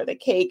aisle or the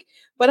cake,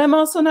 but I'm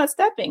also not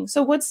stepping.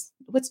 So what's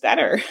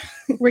better?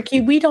 Ricky,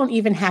 we don't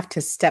even have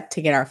to step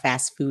to get our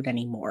fast food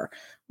anymore.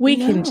 We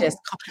can just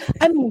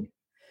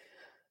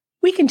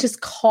we can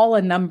just call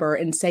a number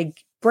and say,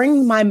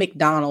 bring my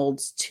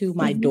McDonald's to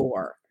my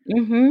door.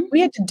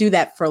 We had to do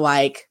that for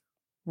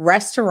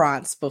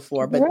restaurants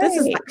before, but this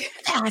is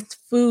fast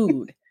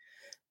food.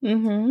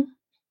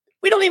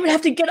 We don't even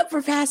have to get up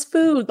for fast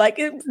food.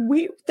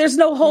 There's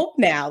no hope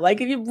now.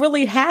 It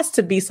really has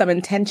to be some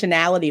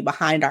intentionality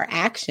behind our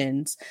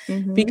actions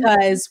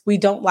because we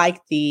don't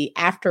like the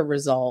after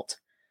result,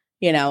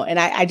 and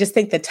I just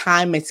think the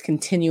time is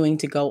continuing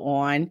to go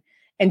on.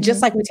 And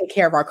just like we take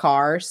care of our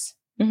cars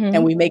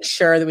and we make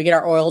sure that we get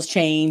our oils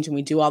changed and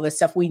we do all this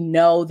stuff, we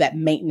know that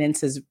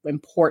maintenance is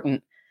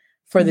important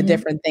for the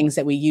different things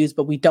that we use,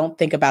 but we don't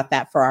think about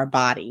that for our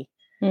body.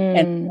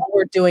 And what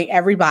we're doing,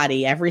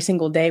 every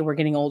single day, we're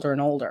getting older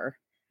and older.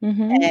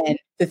 And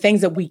the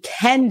things that we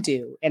can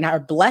do and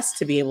are blessed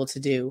to be able to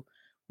do,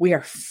 we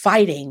are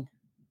fighting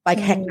like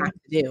heck not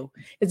to do.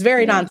 It's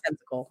very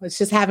nonsensical. It's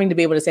just having to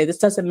be able to say, this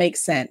doesn't make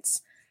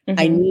sense.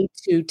 I need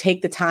to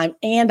take the time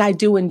and I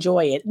do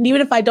enjoy it. And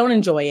even if I don't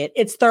enjoy it,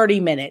 it's 30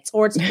 minutes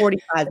or it's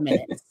 45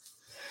 minutes.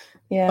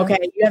 Okay.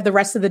 You have the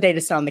rest of the day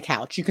to sit on the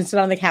couch. You can sit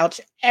on the couch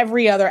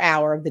every other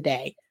hour of the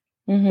day.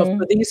 But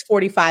for these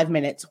 45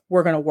 minutes,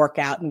 we're going to work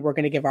out and we're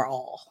going to give our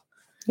all.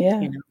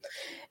 Yeah. You know?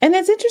 And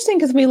it's interesting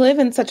because we live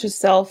in such a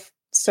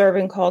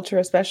self-serving culture,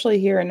 especially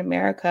here in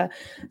America.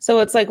 So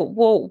it's like,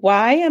 well,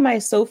 why am I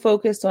so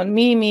focused on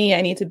me?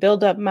 I need to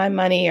build up my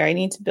money, or I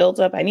need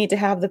to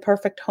have the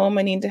perfect home.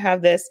 I need to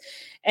have this.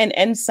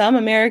 And some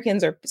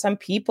Americans or some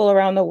people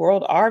around the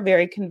world are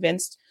very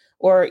convinced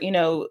or,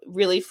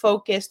 really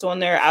focused on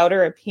their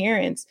outer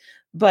appearance.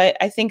 But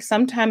I think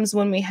sometimes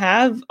when we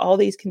have all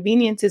these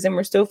conveniences and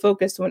we're so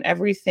focused on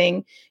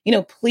everything,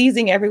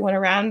 pleasing everyone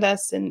around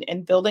us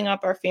and building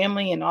up our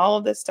family and all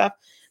of this stuff,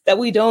 that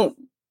we don't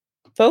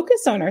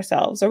focus on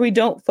ourselves, or we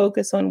don't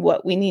focus on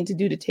what we need to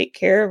do to take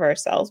care of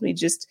ourselves. We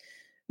just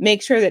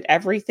make sure that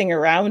everything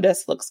around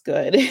us looks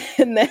good.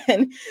 And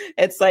then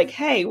it's like,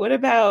 hey, what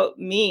about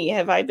me?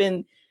 Have I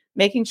been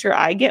making sure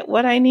I get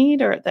what I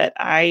need, or that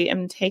I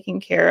am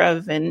taking care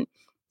of, and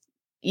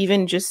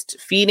even just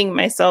feeding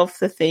myself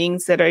the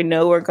things that I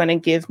know are going to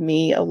give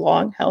me a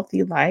long,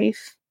 healthy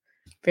life?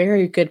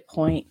 Very good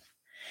point.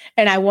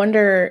 And I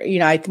wonder,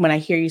 when I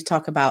hear you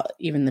talk about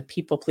even the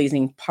people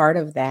pleasing part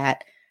of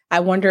that, I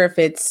wonder if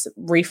it's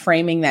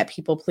reframing that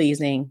people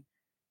pleasing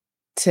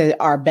to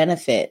our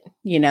benefit,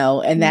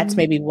 and that's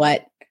maybe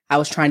what I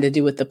was trying to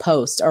do with the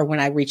post, or when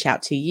I reach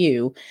out to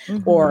you,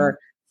 or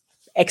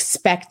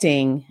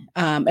expecting,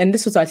 and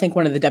this was, I think,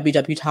 one of the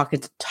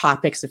WW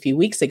topics a few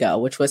weeks ago,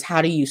 which was,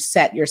 how do you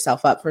set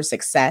yourself up for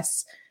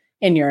success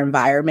in your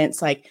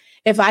environments? Like,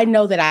 if I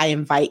know that I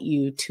invite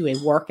you to a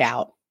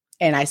workout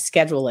and I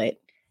schedule it,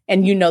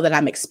 and that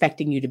I'm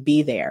expecting you to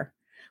be there,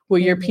 will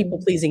your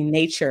people-pleasing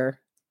nature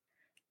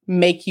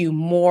make you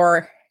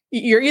more,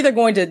 you're either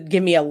going to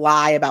give me a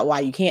lie about why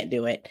you can't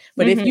do it,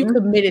 but if you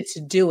committed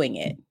to doing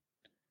it,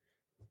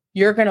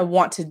 you're going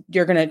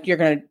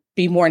to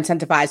be more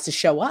incentivized to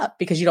show up,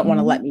 because you don't want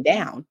to let me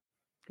down,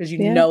 because you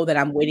know that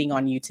I'm waiting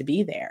on you to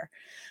be there.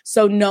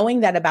 So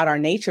knowing that about our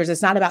natures,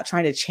 it's not about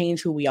trying to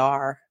change who we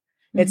are.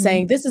 It's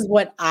saying, this is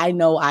what I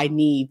know I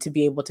need to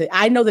be able to,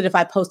 I know that if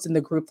I post in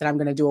the group that I'm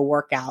going to do a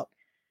workout,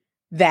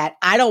 that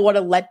I don't want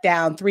to let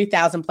down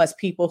 3,000 plus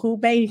people who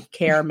may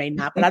care, may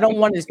not, but I don't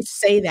want to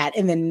say that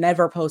and then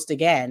never post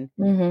again.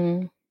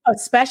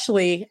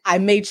 Especially, I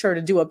made sure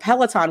to do a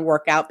Peloton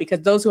workout, because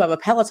those who have a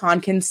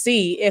Peloton can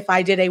see if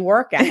I did a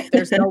workout.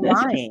 There's no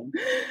lying.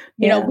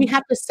 We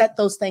have to set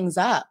those things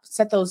up,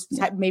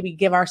 maybe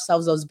give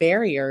ourselves those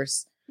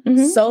barriers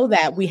so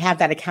that we have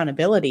that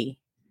accountability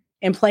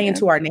and play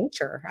into our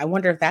nature. I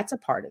wonder if that's a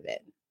part of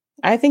it.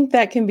 I think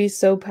that can be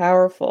so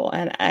powerful.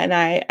 And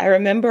I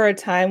remember a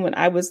time when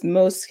I was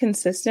most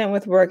consistent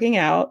with working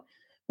out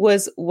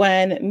was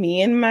when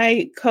me and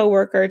my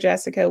coworker,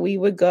 Jessica, we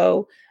would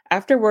go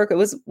after work.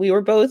 We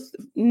were both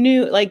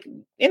new, like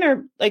in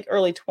our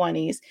early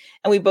 20s,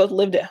 and we both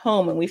lived at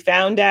home, and we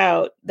found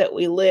out that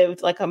we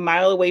lived like a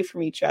mile away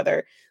from each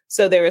other.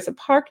 So there was a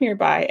park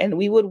nearby, and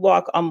we would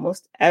walk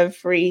almost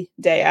every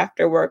day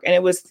after work. And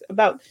it was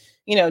about,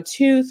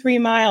 2-3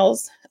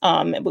 miles.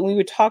 But we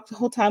would talk the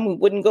whole time. We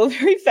wouldn't go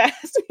very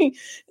fast. We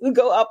would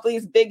go up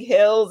these big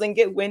hills and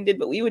get winded,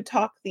 but we would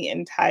talk the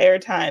entire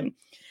time.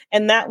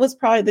 And that was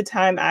probably the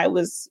time I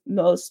was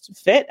most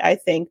fit, I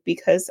think,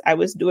 because I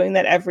was doing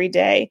that every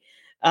day.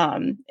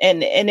 And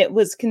it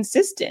was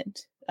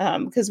consistent,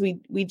 because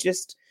we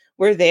just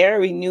were there.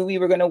 We knew we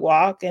were going to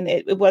walk, and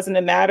it wasn't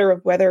a matter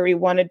of whether we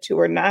wanted to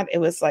or not. It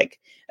was like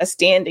a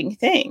standing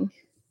thing.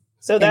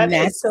 So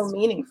that's so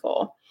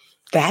meaningful.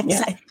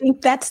 I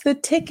think that's the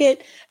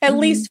ticket, at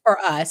least for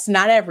us,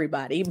 not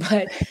everybody,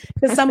 but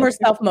because some are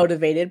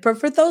self-motivated. But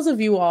for those of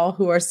you all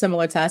who are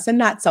similar to us and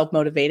not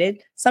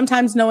self-motivated,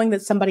 sometimes knowing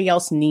that somebody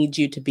else needs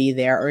you to be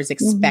there or is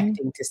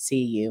expecting to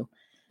see you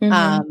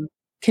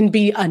can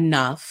be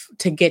enough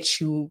to get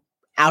you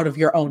out of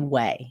your own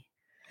way.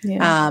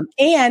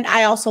 And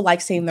I also like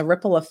seeing the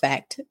ripple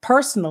effect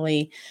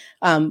personally,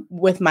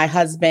 with my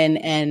husband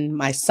and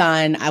my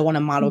son. I want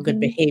to model good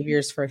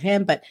behaviors for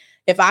him. But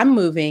if I'm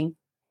moving,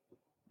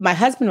 my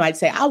husband might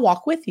say, I'll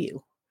walk with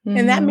you.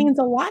 And that means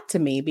a lot to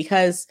me,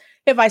 because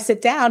if I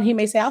sit down, he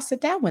may say, I'll sit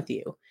down with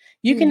you.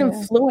 You can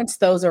influence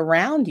those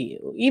around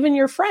you, even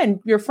your friend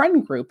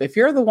group. If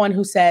you're the one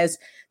who says,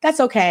 that's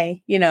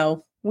okay,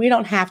 we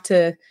don't have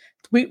to,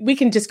 we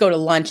can just go to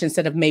lunch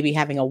instead of maybe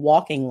having a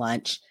walking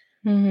lunch.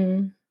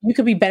 You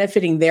could be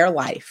benefiting their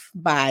life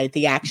by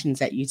the actions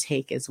that you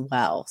take as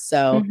well.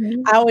 So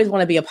I always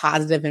want to be a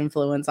positive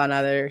influence on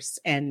others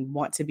and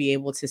want to be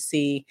able to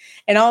see.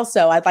 And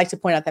also, I'd like to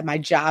point out that my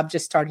job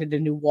just started a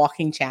new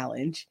walking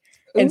challenge.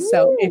 And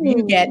so if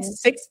you get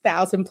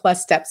 6,000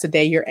 plus steps a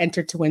day, you're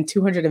entered to win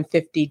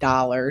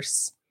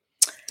 $250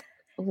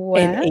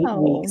 in 8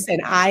 weeks.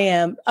 And I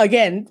am,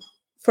 again,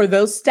 for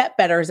those step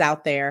bettors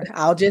out there,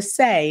 I'll just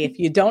say, if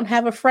you don't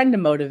have a friend to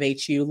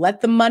motivate you,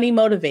 let the money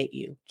motivate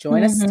you.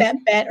 Join a step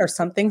bet or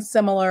something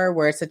similar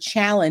where it's a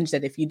challenge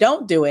that if you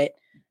don't do it,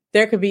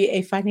 there could be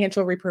a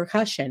financial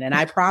repercussion. And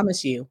I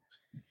promise you,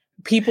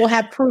 people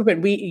have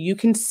proven you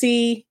can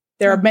see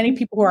there are many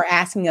people who are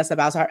asking us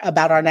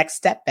about our next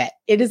step bet.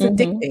 It is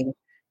addicting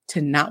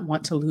to not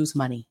want to lose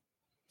money.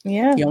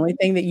 Yeah. The only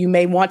thing that you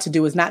may want to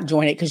do is not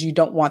join it because you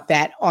don't want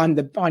that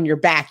on your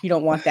back. You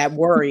don't want that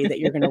worry that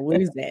you're going to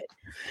lose it.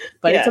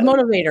 But it's a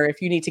motivator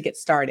if you need to get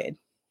started.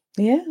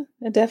 Yeah,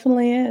 it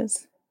definitely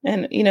is.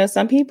 And,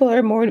 some people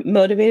are more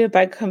motivated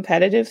by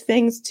competitive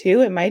things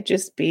too. It might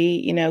just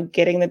be,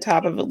 getting the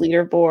top of a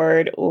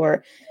leaderboard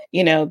or,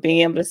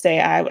 being able to say,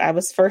 I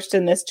was first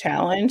in this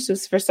challenge. So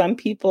for some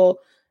people,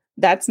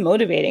 that's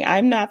motivating.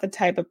 I'm not the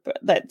type of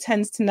that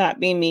tends to not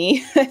be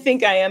me. I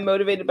think I am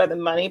motivated by the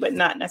money, but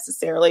not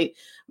necessarily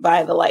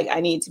by the, I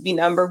need to be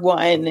number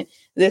one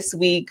this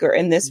week or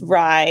in this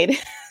ride.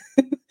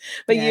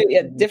 But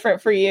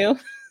different for you.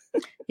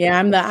 Yeah,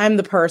 I'm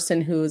the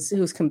person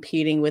who's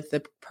competing with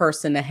the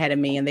person ahead of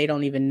me and they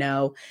don't even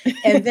know.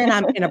 And then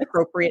I'm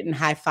inappropriate and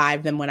high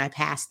five them when I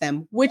pass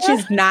them, which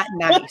is not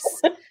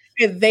nice.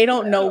 If they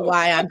don't know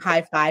why I'm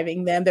high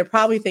fiving them, they're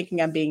probably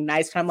thinking I'm being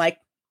nice. I'm like,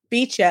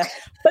 beat ya.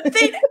 But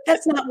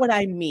that's not what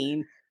I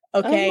mean.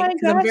 Okay. Oh my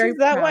gosh, is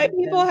that why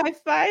people high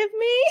five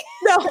me?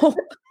 No.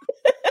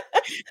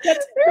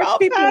 They're all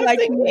people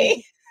like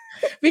me.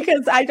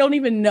 Because I don't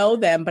even know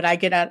them, but I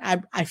get out,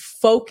 I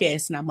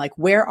focus and I'm like,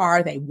 where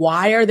are they?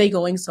 Why are they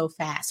going so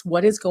fast?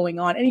 What is going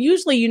on? And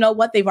usually, you know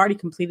what? They've already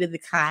completed the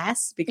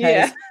class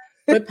because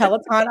with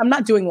Peloton, I'm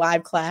not doing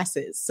live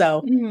classes.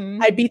 So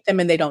I beat them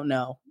and they don't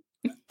know.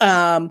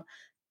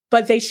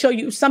 But they show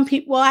you some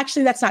people. Well,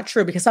 actually, that's not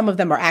true because some of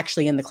them are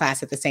actually in the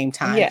class at the same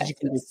time. Yeah.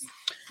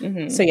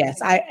 So yes,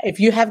 if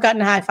you have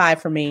gotten a high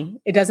five from me,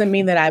 it doesn't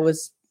mean that I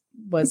was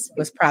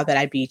proud that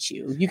I beat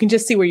you. You can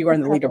just see where you were in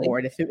the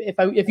leaderboard.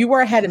 If you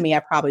were ahead of me, I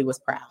probably was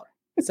proud.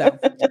 So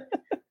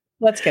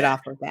let's get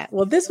off of that.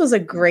 Well, this was a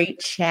great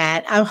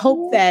chat. I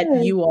hope that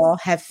you all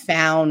have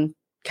found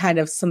kind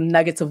of some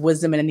nuggets of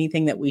wisdom in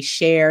anything that we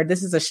shared.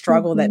 This is a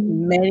struggle that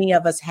many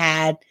of us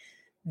had.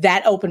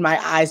 That opened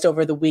my eyes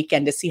over the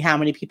weekend to see how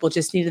many people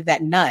just needed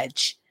that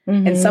nudge.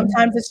 And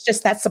sometimes it's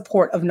just that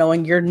support of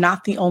knowing you're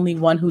not the only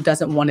one who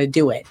doesn't want to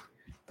do it.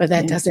 But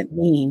that doesn't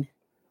mean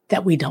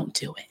that we don't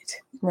do it.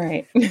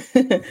 Right.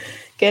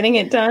 Getting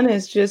it done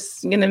is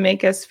just going to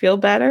make us feel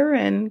better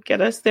and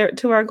get us there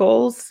to our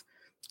goals,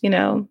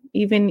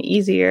 even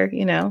easier,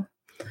 Yeah.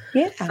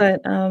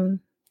 But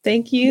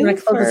thank you. You want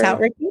to close us out,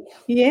 Ricky?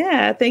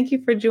 Yeah. Thank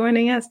you for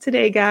joining us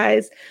today,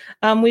 guys.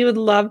 We would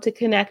love to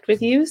connect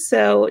with you.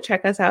 So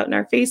check us out in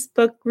our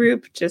Facebook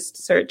group.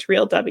 Just search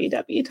Real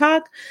WW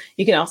Talk.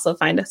 You can also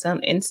find us on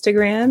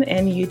Instagram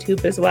and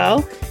YouTube as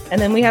well.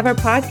 And then we have our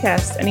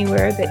podcast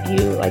anywhere that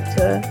you like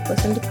to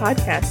listen to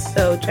podcasts.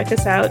 So check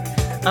us out.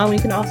 You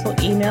can also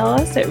email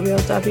us at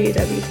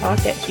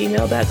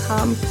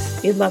realwwtalk@gmail.com.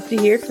 We'd love to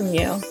hear from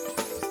you.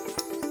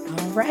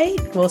 All right.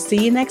 We'll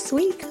see you next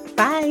week.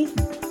 Bye.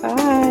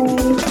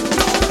 Bye.